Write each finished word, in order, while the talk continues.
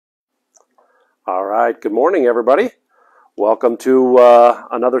All right, good morning, everybody. Welcome to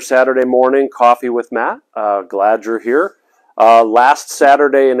another Saturday morning coffee with Matt. Glad you're here. Last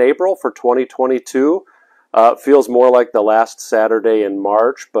Saturday in April for 2022. Feels more like the last Saturday in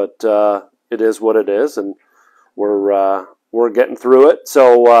March, but it is what it is, and we're getting through it.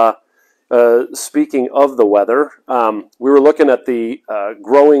 So, speaking of the weather, we were looking at the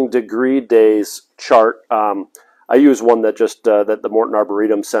growing degree days chart. I use one that just that the Morton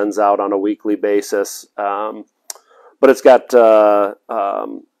Arboretum sends out on a weekly basis, but it's got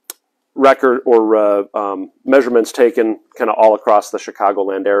record or measurements taken kind of all across the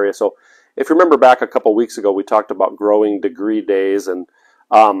Chicagoland area. So if you remember back a couple weeks ago, we talked about growing degree days, and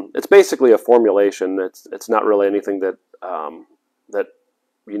it's basically a formulation. It's not really anything that that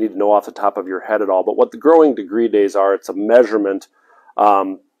you need to know off the top of your head at all. But what the growing degree days are, it's a measurement.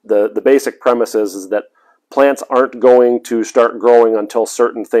 The basic premise is that plants aren't going to start growing until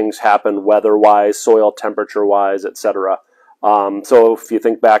certain things happen, weather-wise, soil temperature-wise, etc. So if you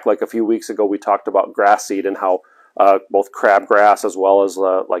think back, like a few weeks ago, we talked about grass seed and how both crabgrass as well as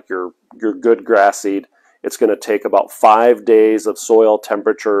like your good grass seed, it's going to take about 5 days of soil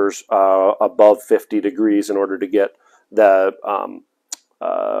temperatures above 50 degrees in order to get the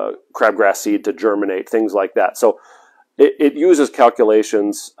crabgrass seed to germinate, things like that. So it uses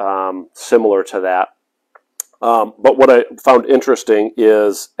calculations similar to that. But what I found interesting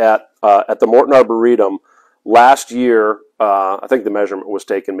is at the Morton Arboretum last year, I think the measurement was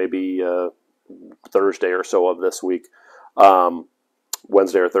taken maybe Thursday or so of this week,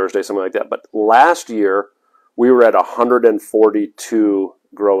 Wednesday or Thursday, something like that. But last year, we were at 142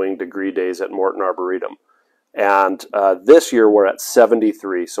 growing degree days at Morton Arboretum. And this year, we're at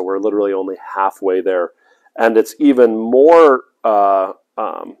 73, so we're literally only halfway there. And it's even more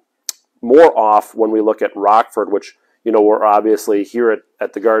off when we look at Rockford, which, you know, we're obviously here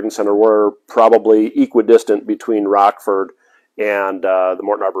at the Garden Center, we're probably equidistant between Rockford and the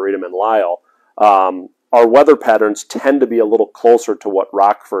Morton Arboretum and Lisle. Our weather patterns tend to be a little closer to what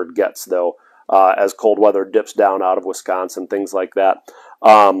Rockford gets, though, as cold weather dips down out of Wisconsin, things like that.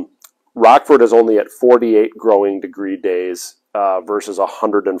 Rockford is only at 48 growing degree days versus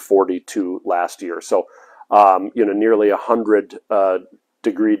 142 last year. So, you know, nearly 100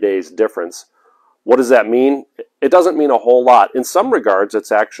 degree days difference. What does that mean? It doesn't mean a whole lot. In some regards,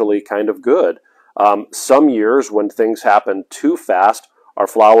 it's actually kind of good. Some years when things happen too fast, our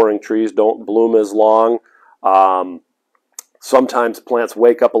flowering trees don't bloom as long. Sometimes plants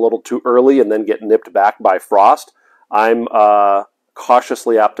wake up a little too early and then get nipped back by frost. I'm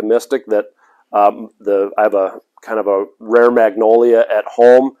cautiously optimistic that I have a kind of a rare magnolia at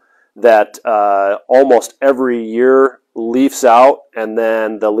home that almost every year leaves out, and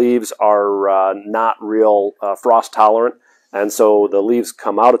then the leaves are not real frost tolerant, and so the leaves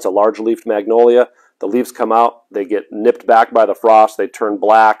come out. It's a large leafed magnolia. The leaves come out, they get nipped back by the frost, they turn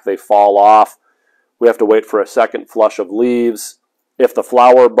black, they fall off. We have to wait for a second flush of leaves. If the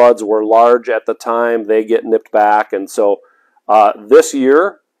flower buds were large at the time, they get nipped back, and so this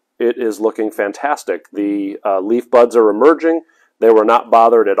year it is looking fantastic. The leaf buds are emerging. They were not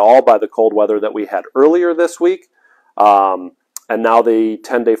bothered at all by the cold weather that we had earlier this week. And now the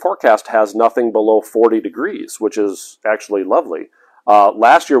 10-day forecast has nothing below 40 degrees, which is actually lovely.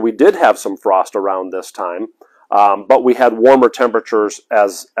 Last year we did have some frost around this time, but we had warmer temperatures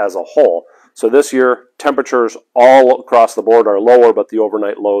as a whole. So this year temperatures all across the board are lower, but the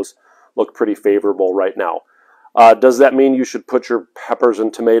overnight lows look pretty favorable right now. Does that mean you should put your peppers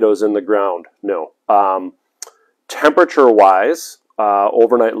and tomatoes in the ground? No. Temperature-wise,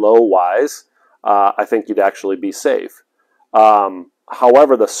 overnight low-wise, I think you'd actually be safe.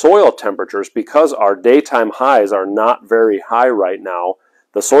 However, the soil temperatures, because our daytime highs are not very high right now,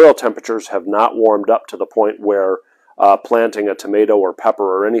 the soil temperatures have not warmed up to the point where planting a tomato or pepper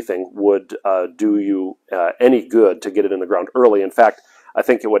or anything would do you any good to get it in the ground early. In fact, I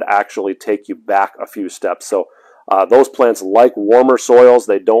think it would actually take you back a few steps. So those plants like warmer soils.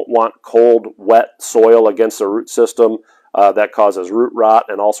 They don't want cold, wet soil against the root system. That causes root rot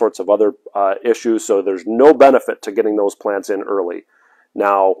and all sorts of other issues. So there's no benefit to getting those plants in early.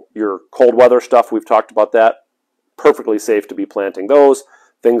 Now, your cold weather stuff, we've talked about that. Perfectly safe to be planting those.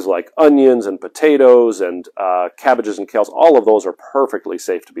 Things like onions and potatoes and cabbages and kales, all of those are perfectly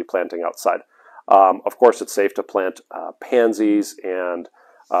safe to be planting outside. Of course, it's safe to plant pansies and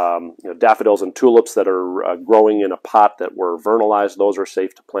you know, daffodils and tulips that are growing in a pot that were vernalized. Those are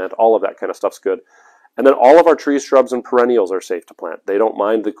safe to plant. All of that kind of stuff's good. And then all of our trees, shrubs, and perennials are safe to plant. They don't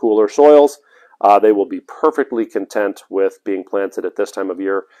mind the cooler soils. They will be perfectly content with being planted at this time of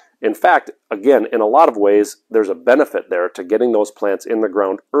year. In fact, again, in a lot of ways, there's a benefit there to getting those plants in the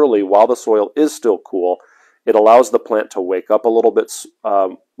ground early while the soil is still cool. It allows the plant to wake up a little bit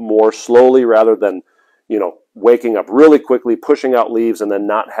more slowly rather than, waking up really quickly, pushing out leaves, and then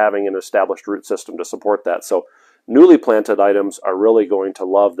not having an established root system to support that. So newly planted items are really going to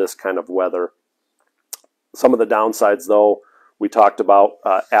love this kind of weather. Some of the downsides, though, we talked about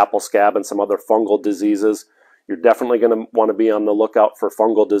apple scab and some other fungal diseases. You're definitely going to want to be on the lookout for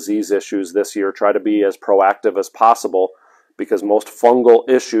fungal disease issues this year. Try to be as proactive as possible because most fungal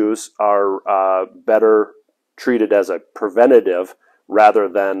issues are better treated as a preventative rather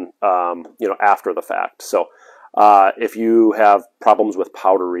than after the fact. So if you have problems with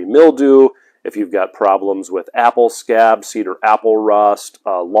powdery mildew, if you've got problems with apple scab, cedar apple rust,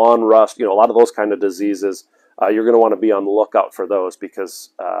 lawn rust, a lot of those kind of diseases, you're going to want to be on the lookout for those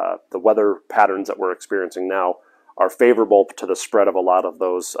because the weather patterns that we're experiencing now are favorable to the spread of a lot of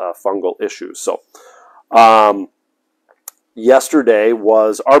those fungal issues. So yesterday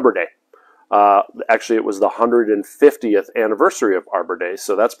was Arbor Day. Actually, it was the 150th anniversary of Arbor Day,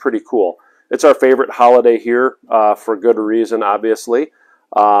 so that's pretty cool. It's our favorite holiday here for good reason, obviously.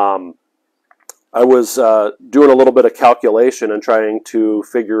 I was doing a little bit of calculation and trying to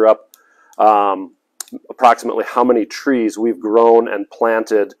figure up approximately how many trees we've grown and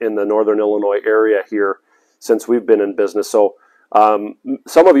planted in the Northern Illinois area here since we've been in business. So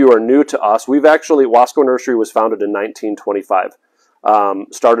some of you are new to us. Wasco Nursery was founded in 1925.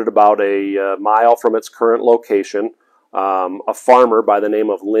 Started about a mile from its current location. A farmer by the name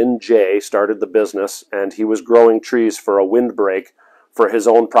of Lynn Jay started the business, and he was growing trees for a windbreak for his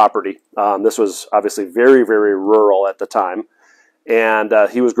own property. This was obviously very, very rural at the time. And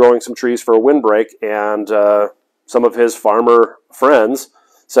he was growing some trees for a windbreak, and some of his farmer friends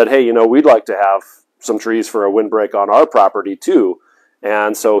said, hey, we'd like to have some trees for a windbreak on our property too.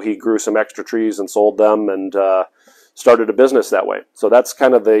 And so he grew some extra trees and sold them and started a business that way. So that's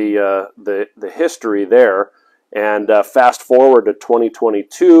kind of the history there. And fast forward to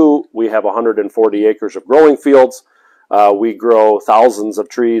 2022, we have 140 acres of growing fields. We grow thousands of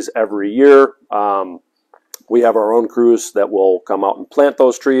trees every year. We have our own crews that will come out and plant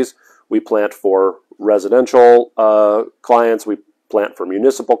those trees. We plant for residential clients. We plant for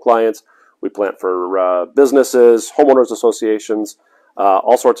municipal clients. We plant for businesses, homeowners associations,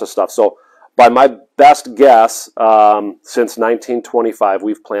 all sorts of stuff. So by my best guess, since 1925,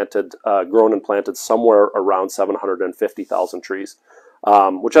 we've grown and planted somewhere around 750,000 trees,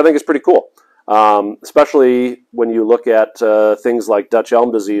 which I think is pretty cool. Especially when you look at things like Dutch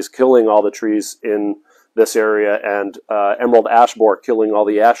elm disease killing all the trees in this area, and emerald ash borer killing all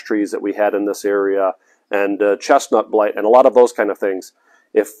the ash trees that we had in this area, and chestnut blight, and a lot of those kind of things.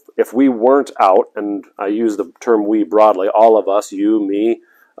 If we weren't out, and I use the term we broadly, all of us, you, me,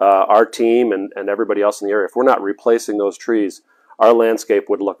 our team, and everybody else in the area, if we're not replacing those trees, our landscape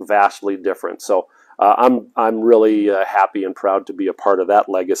would look vastly different. So I'm really happy and proud to be a part of that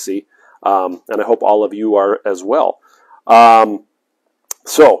legacy, and I hope all of you are as well.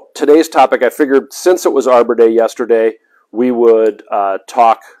 So today's topic, I figured since it was Arbor Day yesterday, we would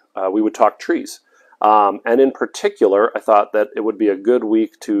talk trees. And in particular, I thought that it would be a good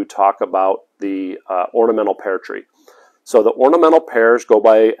week to talk about the ornamental pear tree. So the ornamental pears go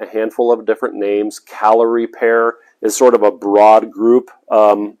by a handful of different names. Calorie pear is sort of a broad group,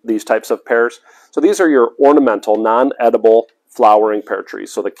 these types of pears. So these are your ornamental, non-edible flowering pear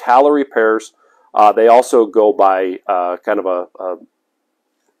trees. So the calorie pears, they also go by kind of a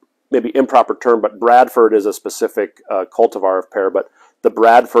maybe improper term, but Bradford is a specific cultivar of pear. But the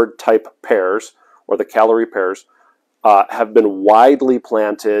Bradford type pears, or the calorie pears, have been widely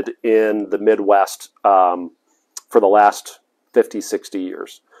planted in the Midwest for the last 50, 60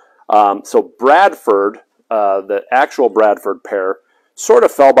 years. So Bradford, the actual Bradford pear, sort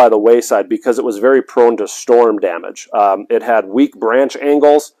of fell by the wayside because it was very prone to storm damage. It had weak branch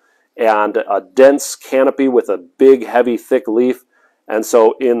angles and a dense canopy with a big, heavy, thick leaf. And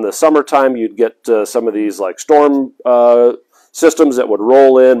so in the summertime, you'd get some of these like storm systems that would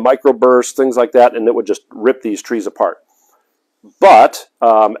roll in, microbursts, things like that, and it would just rip these trees apart. But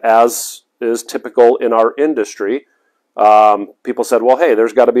as is typical in our industry, people said, well, hey,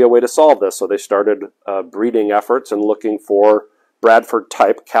 there's got to be a way to solve this. So they started breeding efforts and looking for Bradford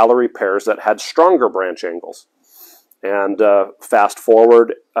type calorie pears that had stronger branch angles. And fast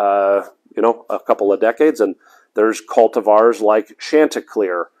forward, a couple of decades, and there's cultivars like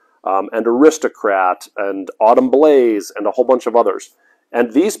Chanticleer and Aristocrat and Autumn Blaze and a whole bunch of others.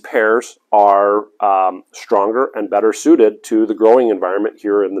 And these pears are stronger and better suited to the growing environment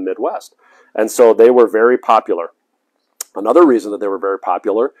here in the Midwest. And so they were very popular. Another reason that they were very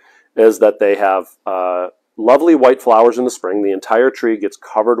popular is that they have lovely white flowers in the spring. The entire tree gets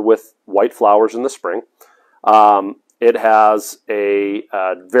covered with white flowers in the spring. It has a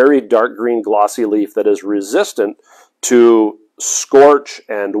very dark green glossy leaf that is resistant to scorch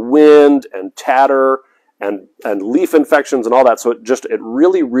and wind and tatter and leaf infections and all that. So it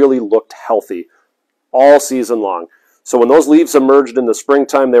really, really looked healthy all season long. So when those leaves emerged in the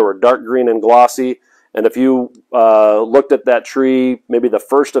springtime, they were dark green and glossy. And if you looked at that tree maybe the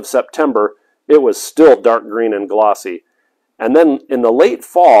 1st of September, it was still dark green and glossy. And then in the late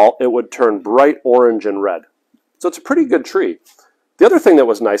fall, it would turn bright orange and red. So it's a pretty good tree. The other thing that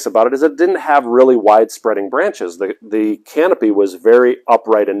was nice about it is it didn't have really wide spreading branches. The canopy was very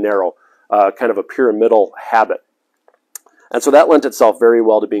upright and narrow, kind of a pyramidal habit. And so that lent itself very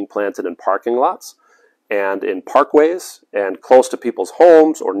well to being planted in parking lots and in parkways and close to people's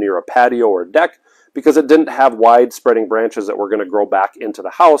homes or near a patio or a deck, because it didn't have wide spreading branches that were going to grow back into the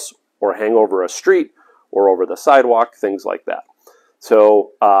house or hang over a street or over the sidewalk, things like that.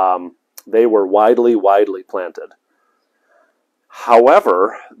 So they were widely planted.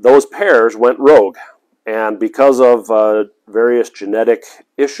 However, those pears went rogue, and because of various genetic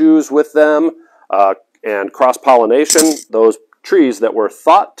issues with them and cross-pollination, those trees that were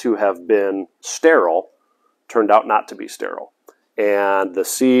thought to have been sterile turned out not to be sterile. And the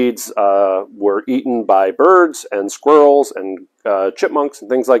seeds were eaten by birds and squirrels and chipmunks and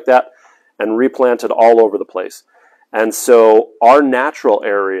things like that, and replanted all over the place. And so our natural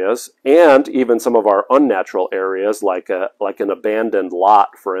areas, and even some of our unnatural areas, like an abandoned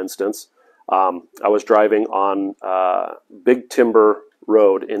lot, for instance. I was driving on Big Timber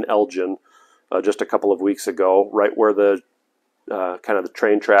Road in Elgin just a couple of weeks ago, right where the kind of the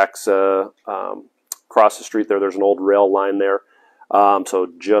train tracks cross the street there. There's an old rail line there. So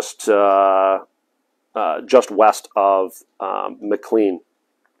just west of McLean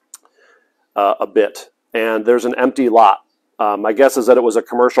a bit. And there's an empty lot. My guess is that it was a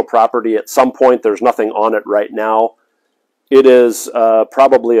commercial property at some point. There's nothing on it right now. It is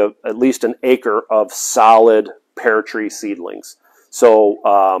probably at least an acre of solid pear tree seedlings.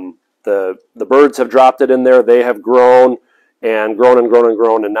 So the birds have dropped it in there. They have grown and grown and grown and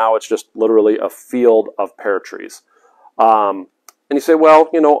grown, and now it's just literally a field of pear trees. And you say, well,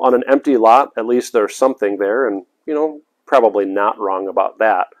 you know, on an empty lot, at least there's something there, and, you know, probably not wrong about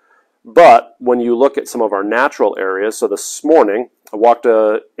that. But when you look at some of our natural areas, so this morning I walked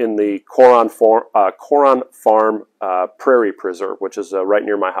in the Coron Farm Prairie Preserve, which is right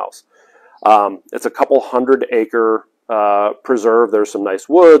near my house. It's a couple 100-acre preserve. There's some nice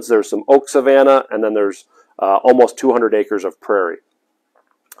woods, there's some oak savanna, and then there's almost 200 acres of prairie.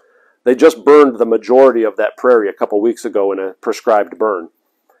 They just burned the majority of that prairie a couple weeks ago in a prescribed burn.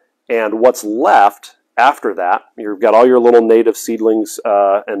 And what's left after that, you've got all your little native seedlings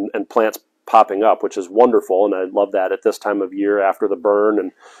and plants popping up, which is wonderful, and I love that at this time of year after the burn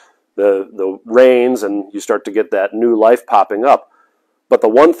and the rains, and you start to get that new life popping up. But the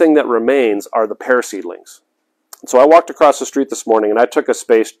one thing that remains are the pear seedlings. So I walked across the street this morning, and I took a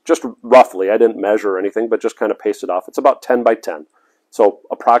space, just roughly, I didn't measure anything, but just kind of pasted off. It's about 10 by 10, so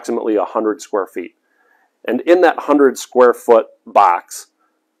approximately 100 square feet. And in that 100 square foot box,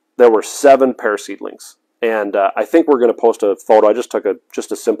 there were 7 pear seedlings. And I think we're going to post a photo. I just took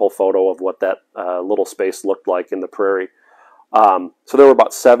just a simple photo of what that little space looked like in the prairie. So there were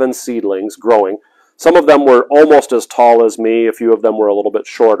about 7 seedlings growing. Some of them were almost as tall as me. A few of them were a little bit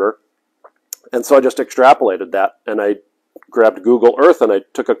shorter. And so I just extrapolated that, and I grabbed Google Earth and I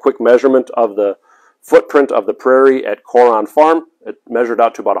took a quick measurement of the footprint of the prairie at Coron Farm. It measured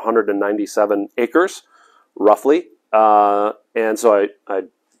out to about 197 acres, roughly. And so I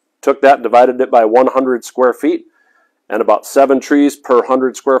took that, divided it by 100 square feet, and about 7 trees per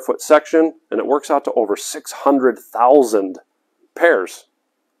 100 square foot section, and it works out to over 600,000 pears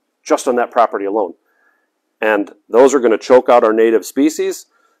just on that property alone. And those are going to choke out our native species.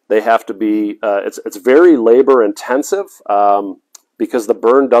 They have to be, it's very labor intensive because the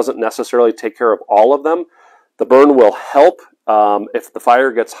burn doesn't necessarily take care of all of them. The burn will help if the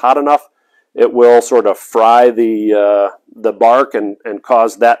fire gets hot enough. It will sort of fry the bark and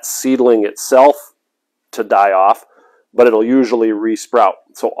cause that seedling itself to die off, but it'll usually resprout.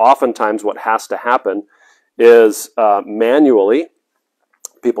 So oftentimes what has to happen is manually,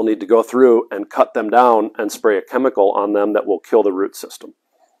 people need to go through and cut them down and spray a chemical on them that will kill the root system.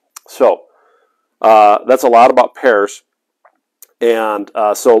 So that's a lot about pears. And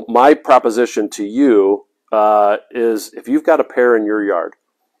so my proposition to you is if you've got a pear in your yard,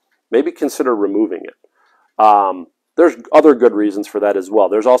 maybe consider removing it. there's other good reasons for that as well.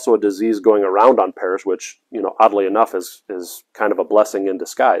 There's also a disease going around on pears, which, oddly enough, is kind of a blessing in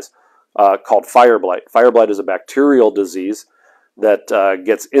disguise, called fire blight. Fire blight is a bacterial disease that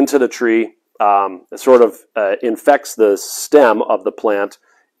gets into the tree. It sort of infects the stem of the plant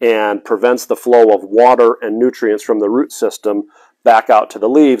and prevents the flow of water and nutrients from the root system back out to the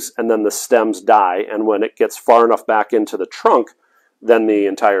leaves, and then the stems die. And when it gets far enough back into the trunk, then the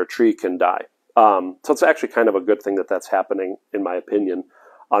entire tree can die. So it's actually kind of a good thing that that's happening, in my opinion,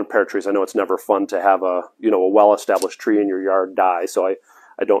 on pear trees. I know it's never fun to have a well-established tree in your yard die, so I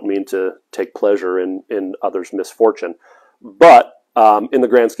don't mean to take pleasure in others' misfortune. But in the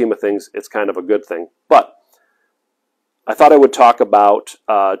grand scheme of things, it's kind of a good thing. But I thought I would talk about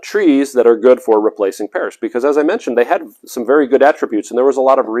trees that are good for replacing pears, because as I mentioned, they had some very good attributes, and there was a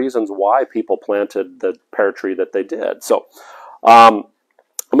lot of reasons why people planted the pear tree that they did. So I'm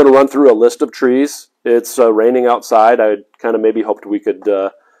going to run through a list of trees. It's raining outside. I kind of maybe hoped we could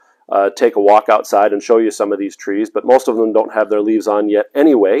take a walk outside and show you some of these trees, but most of them don't have their leaves on yet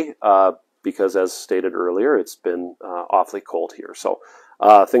anyway, because as stated earlier, it's been awfully cold here. So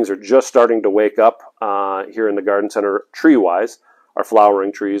things are just starting to wake up here in the garden center tree-wise. Our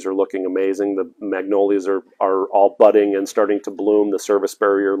flowering trees are looking amazing. The magnolias are all budding and starting to bloom. The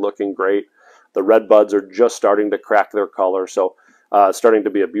serviceberry are looking great. The red buds are just starting to crack their color. So it's starting to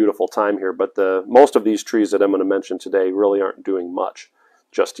be a beautiful time here. But most of these trees that I'm going to mention today really aren't doing much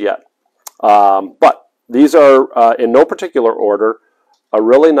just yet. But these are, in no particular order, a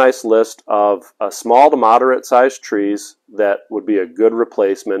really nice list of small to moderate sized trees that would be a good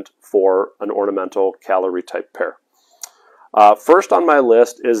replacement for an ornamental calorie type pear. First on my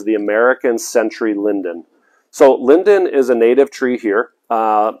list is the American Century Linden. So linden is a native tree here.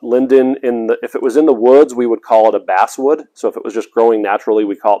 Linden, if it was in the woods, we would call it a basswood. So if it was just growing naturally,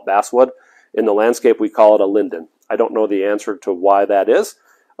 we call it basswood. In the landscape, we call it a linden. I don't know the answer to why that is,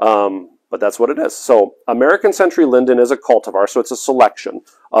 but that's what it is. So American Century Linden is a cultivar, so it's a selection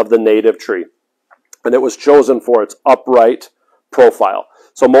of the native tree. And it was chosen for its upright profile.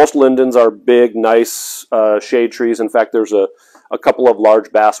 So most lindens are big, nice shade trees. In fact, there's a couple of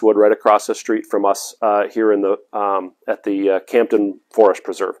large basswood right across the street from us here in at the Campton Forest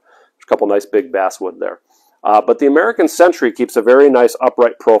Preserve. There's a couple nice big basswood there. But the American Century keeps a very nice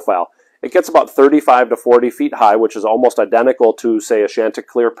upright profile. It gets about 35 to 40 feet high, which is almost identical to, say, a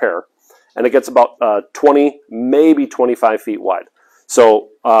Chanticleer pear. And it gets about 20, maybe 25 feet wide. So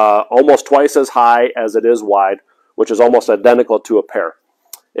almost twice as high as it is wide, which is almost identical to a pear.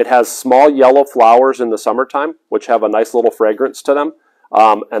 It has small yellow flowers in the summertime, which have a nice little fragrance to them.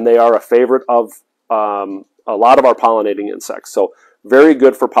 And they are a favorite of a lot of our pollinating insects. So very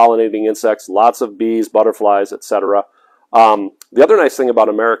good for pollinating insects, lots of bees, butterflies, etc. The other nice thing about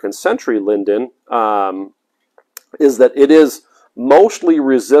American Century Linden is that it is mostly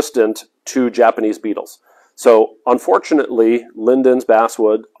resistant to Japanese beetles. So unfortunately, lindens,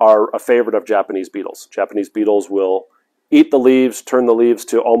 basswood are a favorite of Japanese beetles. Japanese beetles will eat the leaves, turn the leaves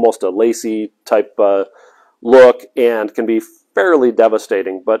to almost a lacy type look, and can be fairly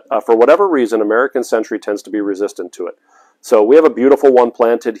devastating. But for whatever reason, American Century tends to be resistant to it. So we have a beautiful one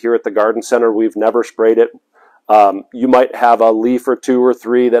planted here at the garden center. We've never sprayed it. You might have a leaf or two or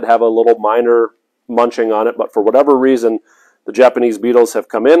three that have a little minor munching on it, but for whatever reason, the Japanese beetles have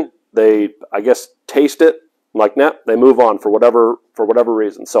come in. They, I guess, taste it, like, nah, they move on for whatever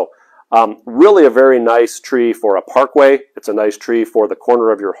reason. So really a very nice tree for a parkway. It's a nice tree for the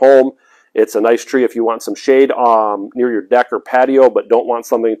corner of your home. It's a nice tree if you want some shade near your deck or patio, but don't want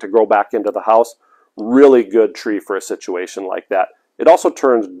something to grow back into the house. Really good tree for a situation like that. It also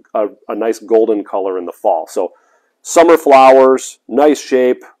turns a nice golden color in the fall. So summer flowers, nice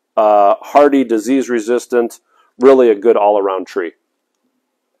shape, hardy, disease resistant, really a good all-around tree.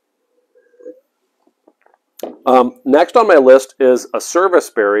 Next on my list is a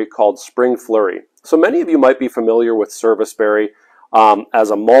serviceberry called Spring Flurry. So many of you might be familiar with serviceberry as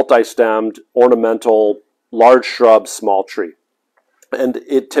a multi-stemmed, ornamental, large shrub, small tree. And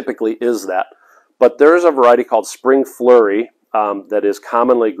it typically is that. But there's a variety called Spring Flurry that is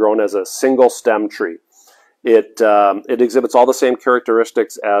commonly grown as a single stem tree. It exhibits all the same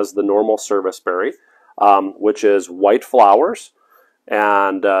characteristics as the normal serviceberry, which is white flowers.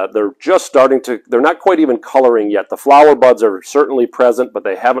 And they're just starting to, they're not quite even coloring yet. The flower buds are certainly present, but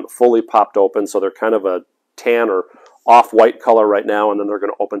they haven't fully popped open, so they're kind of a tan or off-white color right now, and then they're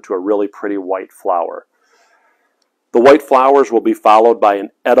going to open to a really pretty white flower. The white flowers will be followed by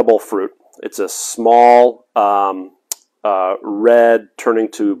an edible fruit. It's a small red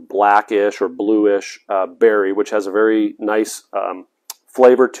turning to blackish or bluish berry, which has a very nice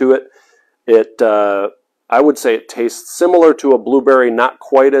flavor to it. It I would say it tastes similar to a blueberry, not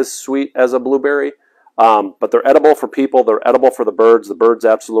quite as sweet as a blueberry, but they're edible for people. They're edible for the birds. The birds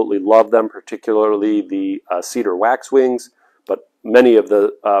absolutely love them, particularly the cedar waxwings, but many of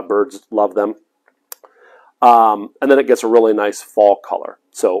the birds love them. And then it gets a really nice fall color.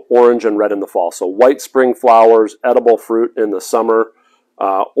 So orange and red in the fall. So white spring flowers, edible fruit in the summer,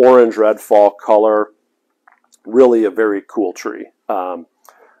 orange-red fall color. Really a very cool tree. Another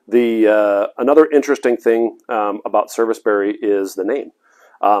interesting thing about serviceberry is the name.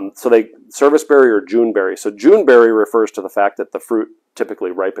 Serviceberry or Juneberry. So Juneberry refers to the fact that the fruit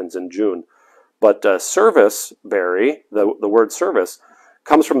typically ripens in June. But serviceberry, the word service,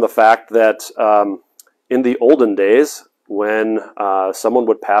 comes from the fact that in the olden days, when someone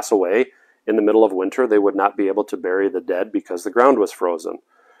would pass away in the middle of winter, they would not be able to bury the dead because the ground was frozen.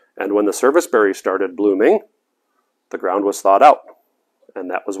 And when the serviceberry started blooming, the ground was thawed out. And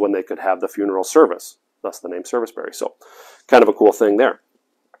that was when they could have the funeral service, thus the name serviceberry. So kind of a cool thing there.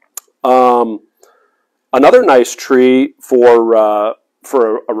 Another nice tree for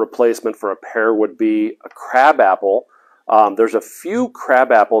a replacement for a pear would be a crabapple. There's a few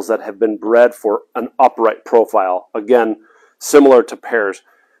crabapples that have been bred for an upright profile, again, similar to pears.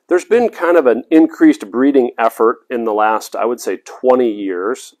 There's been kind of an increased breeding effort in the last, I would say, 20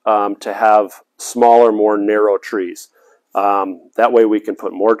 years to have smaller, more narrow trees. That way we can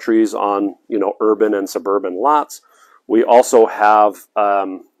put more trees on, urban and suburban lots. We also have,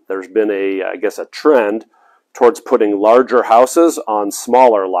 there's been I guess a trend towards putting larger houses on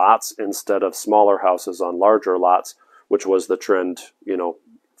smaller lots instead of smaller houses on larger lots, which was the trend,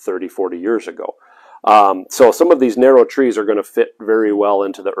 30, 40 years ago. So some of these narrow trees are going to fit very well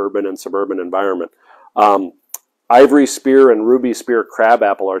into the urban and suburban environment. Ivory spear and ruby spear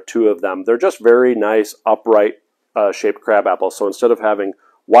crabapple are two of them. They're just very nice, upright shaped crabapples. So instead of having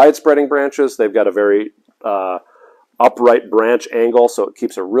wide spreading branches, they've got a very upright branch angle, so it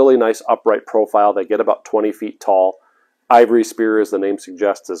keeps a really nice upright profile. They get about 20 feet tall. Ivory spear, as the name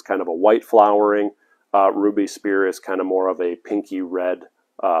suggests, is kind of a white flowering. Ruby spear is kind of more of a pinky red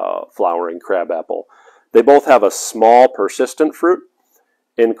flowering crabapple. They both have a small persistent fruit.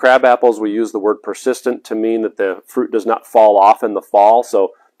 In crabapples, we use the word persistent to mean that the fruit does not fall off in the fall.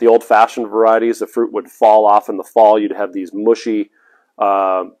 So the old-fashioned varieties, the fruit would fall off in the fall. You'd have these mushy,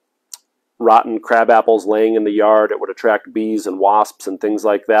 rotten crabapples laying in the yard. It would attract bees and wasps and things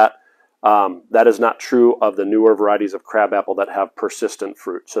like that. That is not true of the newer varieties of crabapple that have persistent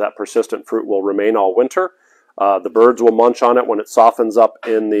fruit. So that persistent fruit will remain all winter. The birds will munch on it when it softens up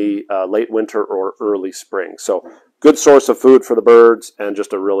in the late winter or early spring. So good source of food for the birds and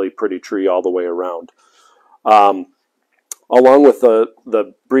just a really pretty tree all the way around. Along with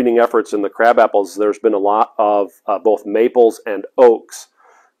the breeding efforts in the crabapples, there's been a lot of both maples and oaks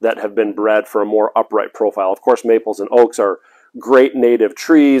that have been bred for a more upright profile. Of course, maples and oaks are great native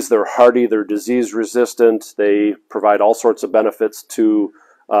trees. They're hardy, they're disease resistant, they provide all sorts of benefits to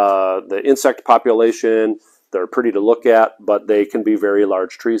the insect population. They're pretty to look at, but they can be very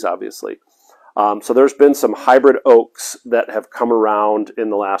large trees, obviously. So there's been some hybrid oaks that have come around in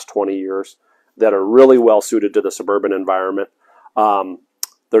the last 20 years that are really well suited to the suburban environment.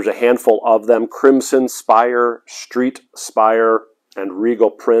 There's a handful of them. Crimson Spire, Street Spire, and Regal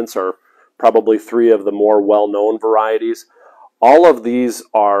Prince are probably three of the more well-known varieties. All of these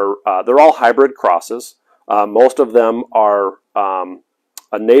are, they're all hybrid crosses. Most of them are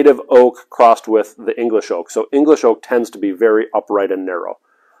a native oak crossed with the English oak. So English oak tends to be very upright and narrow.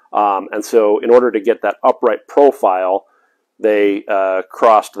 And so in order to get that upright profile, they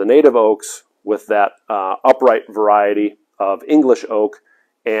crossed the native oaks with that upright variety of English oak,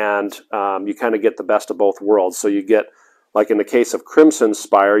 and you kind of get the best of both worlds. So you get, like in the case of Crimson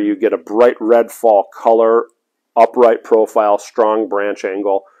Spire, you get a bright red fall color, upright profile, strong branch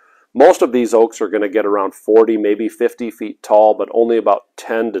angle. Most of these oaks are going to get around 40, maybe 50 feet tall, but only about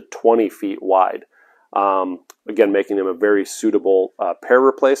 10 to 20 feet wide. Again, making them a very suitable pear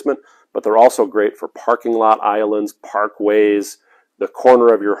replacement, but they're also great for parking lot islands, parkways, the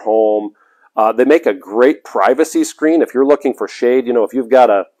corner of your home. They make a great privacy screen. If you're looking for shade, if you've got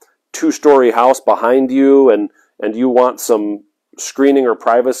a 2-story house behind you and you want some screening or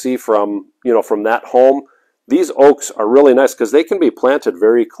privacy from that home, these oaks are really nice because they can be planted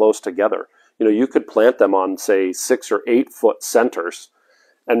very close together. You could plant them on, say, 6 or 8 foot centers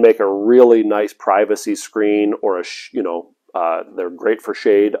and make a really nice privacy screen, or they're great for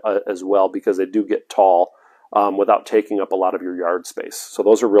shade as well because they do get tall without taking up a lot of your yard space. So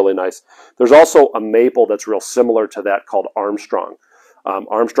those are really nice. There's also a maple that's real similar to that called Armstrong.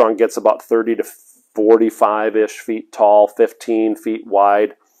 Armstrong gets about 30 to 45-ish feet tall, 15 feet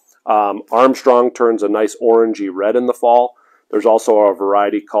wide. Armstrong turns a nice orangey red in the fall. There's also a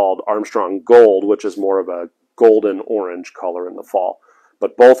variety called Armstrong Gold, which is more of a golden orange color in the fall.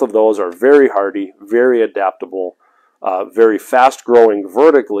 But both of those are very hardy, very adaptable, very fast growing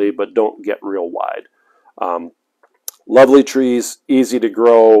vertically, but don't get real wide. Lovely trees, easy to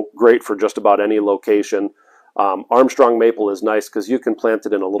grow, great for just about any location. Armstrong maple is nice because you can plant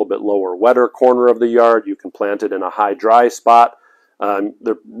it in a little bit lower, wetter corner of the yard. You can plant it in a high, dry spot.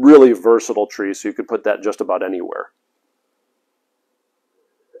 They're really versatile trees, so you could put that just about anywhere.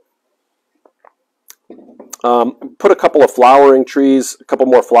 Put a couple of flowering trees, a couple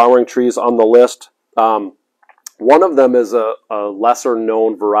more flowering trees on the list. One of them is a lesser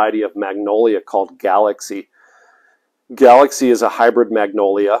known variety of magnolia called Galaxy. Galaxy is a hybrid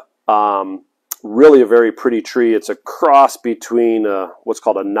magnolia. Really a very pretty tree. It's a cross between what's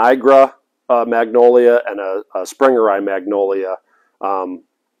called a Niagara magnolia and a Springeri magnolia. And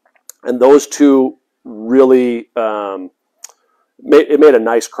those two really it made a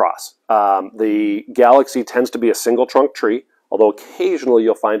nice cross. The Galaxy tends to be a single trunk tree, although occasionally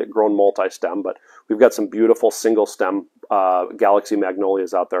you'll find it grown multi-stem, but we've got some beautiful single stem Galaxy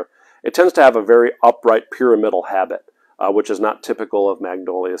magnolias out there. It tends to have a very upright pyramidal habit, which is not typical of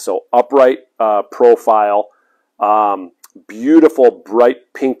magnolias. So upright profile, beautiful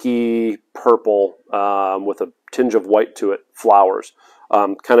bright pinky purple with a tinge of white to it flowers.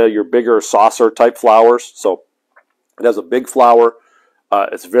 Kind of your bigger saucer type flowers. So it has a big flower.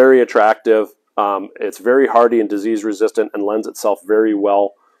 It's very attractive. It's very hardy and disease resistant and lends itself very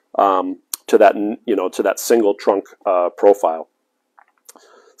well to that, to that single trunk profile.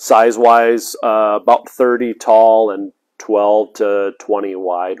 Size-wise, about 30 tall and 12 to 20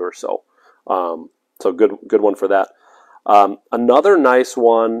 wide or so. So good one for that. Another nice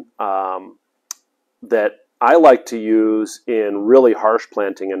one that I like to use in really harsh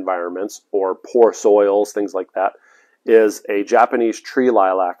planting environments or poor soils, things like that, is a Japanese tree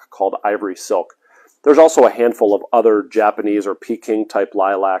lilac called Ivory Silk. There's also a handful of other Japanese or Peking type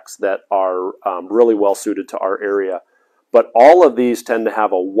lilacs that are really well suited to our area. But all of these tend to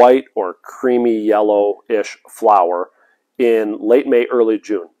have a white or creamy yellow-ish flower in late May, early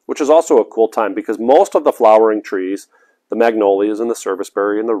June, which is also a cool time because most of the flowering trees, the magnolias and the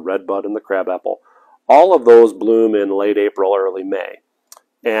serviceberry and the redbud and the crabapple, all of those bloom in late April, early May,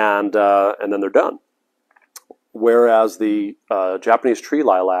 and then they're done. Whereas the Japanese tree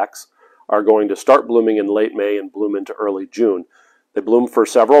lilacs are going to start blooming in late May and bloom into early June. They bloom for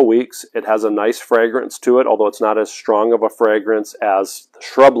several weeks. It has a nice fragrance to it, although it's not as strong of a fragrance as the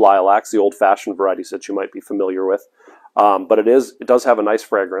shrub lilacs, the old-fashioned varieties that you might be familiar with. But it does have a nice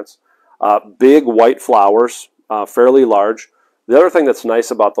fragrance. Big white flowers, fairly large. The other thing that's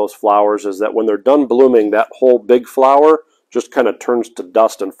nice about those flowers is that when they're done blooming, that whole big flower just kind of turns to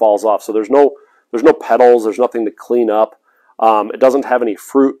dust and falls off. So there's no petals, there's nothing to clean up. It doesn't have any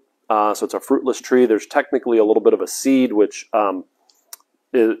fruit, so it's a fruitless tree. There's technically a little bit of a seed, which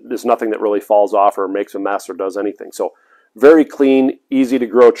is nothing that really falls off or makes a mess or does anything. So very clean, easy to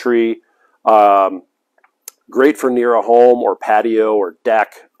grow tree. Great for near a home or patio or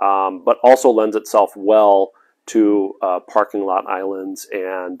deck, but also lends itself well to parking lot islands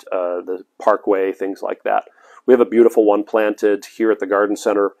and the parkway, things like that. We have a beautiful one planted here at the garden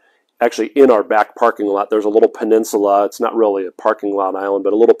center. Actually, in our back parking lot, there's a little peninsula. It's not really a parking lot island,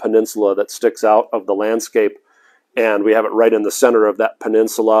 but a little peninsula that sticks out of the landscape. And we have it right in the center of that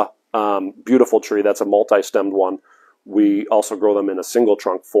peninsula. Beautiful tree. That's a multi-stemmed one. We also grow them in a single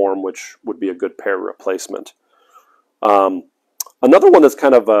trunk form, which would be a good pair replacement. Another one that's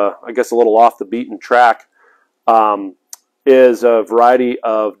kind of, I guess, a little off the beaten track is a variety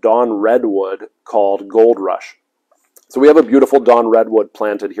of dawn redwood called Gold Rush. So we have a beautiful dawn redwood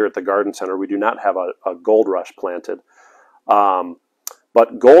planted here at the garden center. We do not have a Gold Rush planted.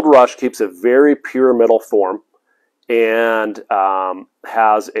 But Gold Rush keeps a very pyramidal form and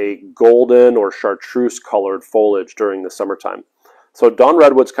has a golden or chartreuse colored foliage during the summertime. So dawn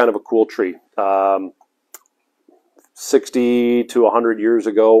redwood's kind of a cool tree. 60 to 100 years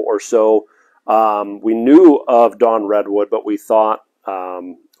ago or so, we knew of dawn redwood, but we thought,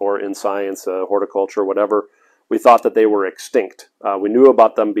 or in science, horticulture, whatever, we thought that they were extinct. We knew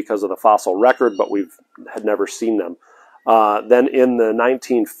about them because of the fossil record, but we had never seen them. Then in the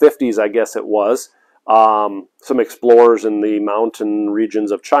 1950s, I guess it was, some explorers in the mountain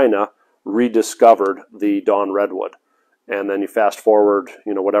regions of China rediscovered the dawn redwood. And then you fast forward,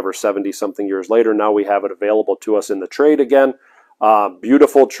 whatever, 70-something years later, now we have it available to us in the trade again.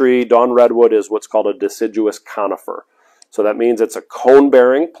 Beautiful tree. Dawn redwood is what's called a deciduous conifer. So that means it's a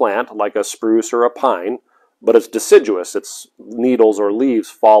cone-bearing plant like a spruce or a pine, but it's deciduous. Its needles or leaves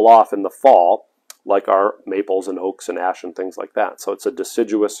fall off in the fall, like our maples and oaks and ash and things like that. So it's a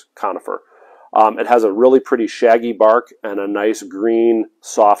deciduous conifer. It has a really pretty shaggy bark and a nice green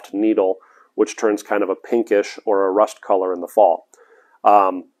soft needle, which turns kind of a pinkish or a rust color in the fall.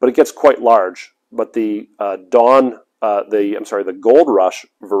 But it gets quite large. But the the Gold Rush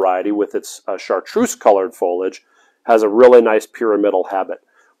variety with its chartreuse colored foliage has a really nice pyramidal habit.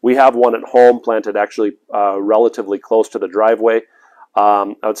 We have one at home planted actually relatively close to the driveway.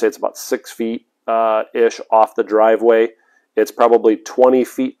 I would say it's about 6 feet ish off the driveway. It's probably 20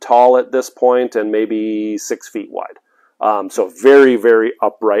 feet tall at this point and maybe 6 feet wide. So very, very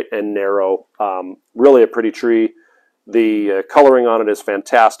upright and narrow. Really a pretty tree. The coloring on it is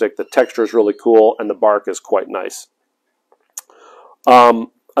fantastic. The texture is really cool, and the bark is quite nice.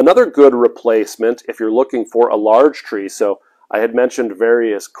 Another good replacement if you're looking for a large tree, so I had mentioned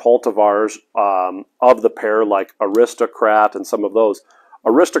various cultivars of the pear like Aristocrat and some of those.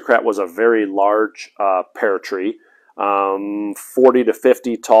 Aristocrat was a very large pear tree, 40 to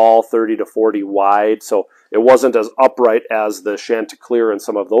 50 tall, 30 to 40 wide, so it wasn't as upright as the Chanticleer and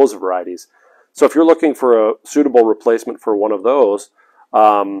some of those varieties. So if you're looking for a suitable replacement for one of those,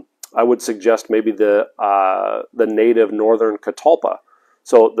 I would suggest maybe the native Northern Catalpa.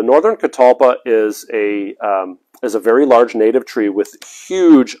 So the Northern Catalpa is a very large native tree with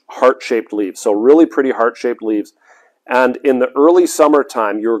huge heart-shaped leaves, so really pretty heart-shaped leaves. And in the early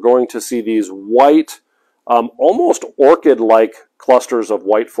summertime, you're going to see these white, almost orchid-like clusters of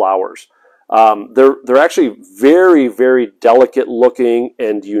white flowers. They're actually very, very delicate looking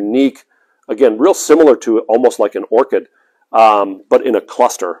and unique. Again, real similar to almost like an orchid, but in a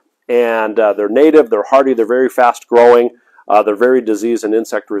cluster. And they're native, they're hardy, they're very fast growing, they're very disease and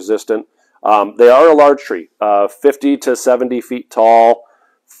insect resistant. They are a large tree, 50 to 70 feet tall,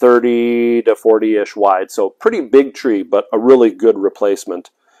 30 to 40-ish wide. So pretty big tree, but a really good replacement.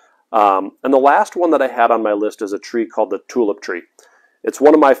 And the last one that I had on my list is a tree called the tulip tree. It's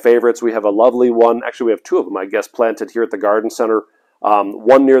one of my favorites. We have a lovely one. Actually, we have two of them, I guess, planted here at the garden center.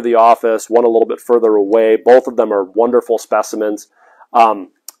 One near the office, one a little bit further away. Both of them are wonderful specimens.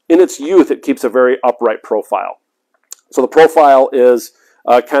 In its youth, it keeps a very upright profile. So the profile is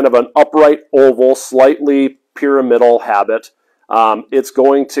kind of an upright oval, slightly pyramidal habit. It's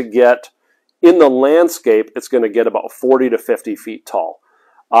going to get, in the landscape, it's going to get about 40 to 50 feet tall.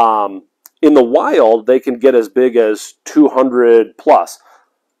 In the wild, they can get as big as 200 plus.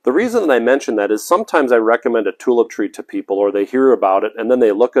 The reason that I mention that is sometimes I recommend a tulip tree to people, or they hear about it and then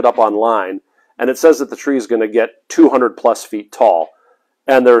they look it up online and it says that the tree is going to get 200 plus feet tall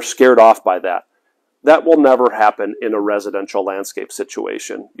and they're scared off by that. That will never happen in a residential landscape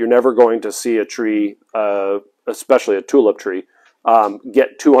situation. You're never going to see a tree, especially a tulip tree,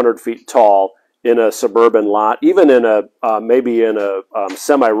 get 200 feet tall in a suburban lot. Even in a maybe in a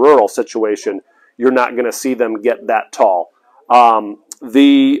semi-rural situation, you're not going to see them get that tall.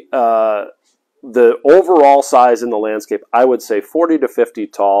 The overall size in the landscape, I would say 40 to 50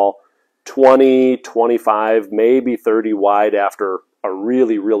 tall, 20, 25, maybe 30 wide after a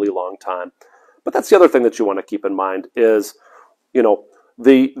really, really long time. But that's the other thing that you want to keep in mind is, you know,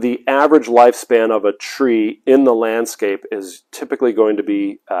 the average lifespan of a tree in the landscape is typically going to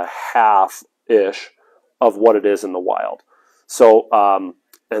be half-ish of what it is in the wild. So,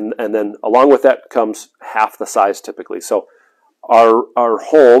 and then along with that comes half the size typically. So our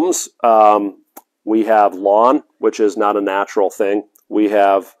homes, we have lawn, which is not a natural thing. We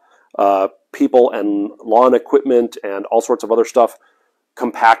have people and lawn equipment and all sorts of other stuff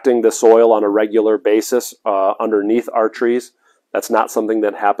compacting the soil on a regular basis underneath our trees. That's not something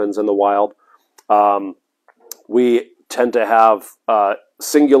that happens in the wild. We tend to have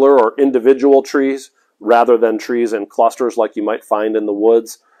singular or individual trees rather than trees in clusters like you might find in the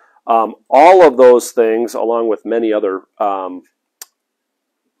woods. All of those things, along with many other,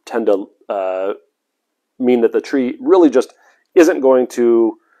 tend to mean that the tree really just isn't going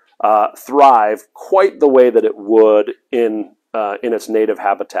to thrive quite the way that it would in its native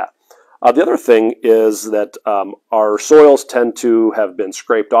habitat. The other thing is that our soils tend to have been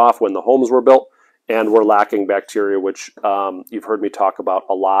scraped off when the homes were built, and we're lacking bacteria, which you've heard me talk about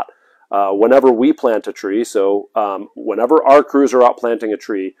a lot. Whenever we plant a tree, so whenever our crews are out planting a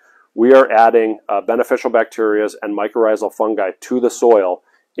tree, we are adding beneficial bacteria and mycorrhizal fungi to the soil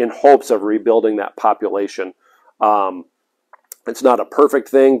in hopes of rebuilding that population. It's not a perfect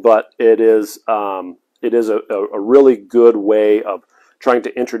thing, but it is a really good way of trying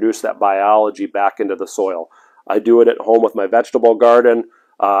to introduce that biology back into the soil. I do it at home with my vegetable garden.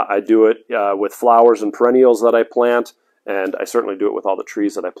 I do it with flowers and perennials that I plant, and I certainly do it with all the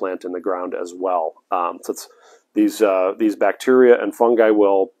trees that I plant in the ground as well. So it's These bacteria and fungi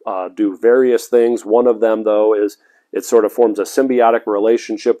will do various things. One of them, though, is it sort of forms a symbiotic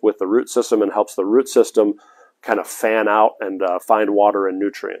relationship with the root system and helps the root system kind of fan out and find water and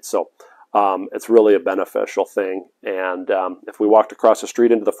nutrients. So it's really a beneficial thing. And if we walked across the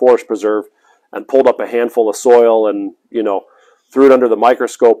street into the forest preserve and pulled up a handful of soil and, you know, threw it under the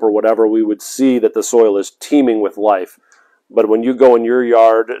microscope or whatever, we would see that the soil is teeming with life. But when you go in your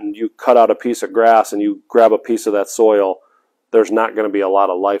yard and you cut out a piece of grass and you grab a piece of that soil, there's not going to be a lot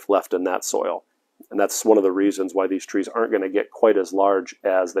of life left in that soil. And that's one of the reasons why these trees aren't going to get quite as large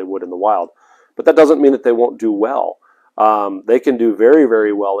as they would in the wild. But that doesn't mean that they won't do well. They can do very,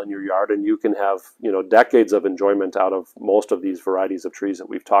 very well in your yard, and you can have, you know, decades of enjoyment out of most of these varieties of trees that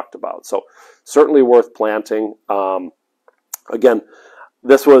we've talked about. So certainly worth planting. Again,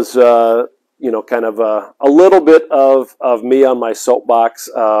 this was, you know, kind of a little bit of me on my soapbox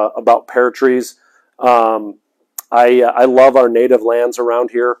about pear trees. I love our native lands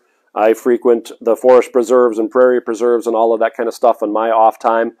around here. I frequent the forest preserves and prairie preserves and all of that kind of stuff in my off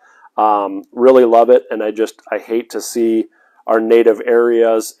time. Really love it, and I hate to see our native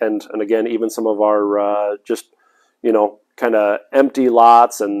areas and again even some of our just, you know, kind of empty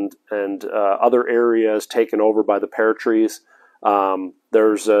lots and other areas taken over by the pear trees.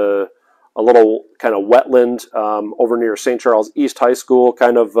 There's a little kind of wetland over near St. Charles East High School,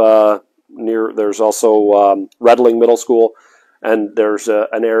 kind of near. There's also Redling Middle School. And there's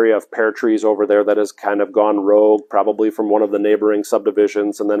an area of pear trees over there that has kind of gone rogue, probably from one of the neighboring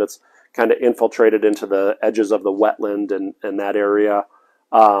subdivisions, and then it's kind of infiltrated into the edges of the wetland and that area.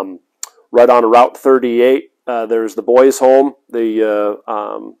 Right on Route 38, there's the boys' home,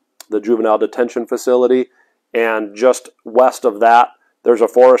 the juvenile detention facility, and just west of that, there's a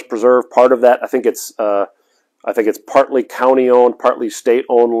forest preserve. Part of that, I think it's partly county-owned, partly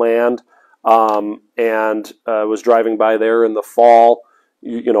state-owned land. And was driving by there in the fall,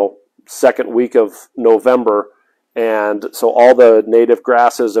 you know, second week of November, and so all the native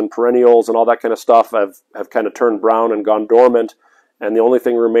grasses and perennials and all that kind of stuff have kind of turned brown and gone dormant, and the only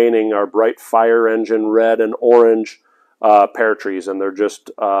thing remaining are bright fire engine red and orange pear trees, and they're just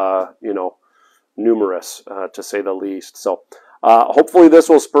you know, numerous to say the least. So hopefully this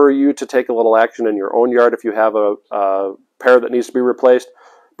will spur you to take a little action in your own yard if you have a pear that needs to be replaced.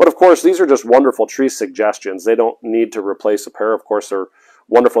 But of course, these are just wonderful tree suggestions. They don't need to replace a pear. Of course, they're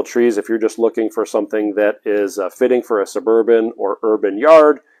wonderful trees if you're just looking for something that is fitting for a suburban or urban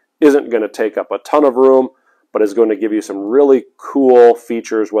yard, isn't going to take up a ton of room, but is going to give you some really cool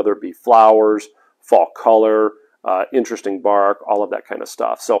features, whether it be flowers, fall color, interesting bark, all of that kind of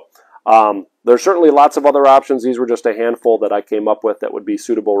stuff. So there's certainly lots of other options. These were just a handful that I came up with that would be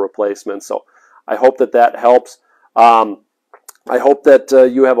suitable replacements. So I hope that that helps. I hope that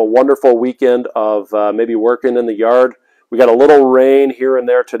you have a wonderful weekend of maybe working in the yard. We got a little rain here and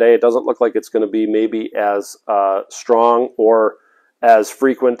there today. It doesn't look like it's going to be maybe as strong or as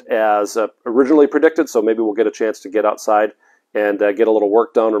frequent as originally predicted, so maybe we'll get a chance to get outside and get a little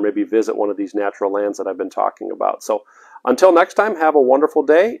work done, or maybe visit one of these natural lands that I've been talking about. So until next time, have a wonderful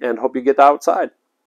day and hope you get outside.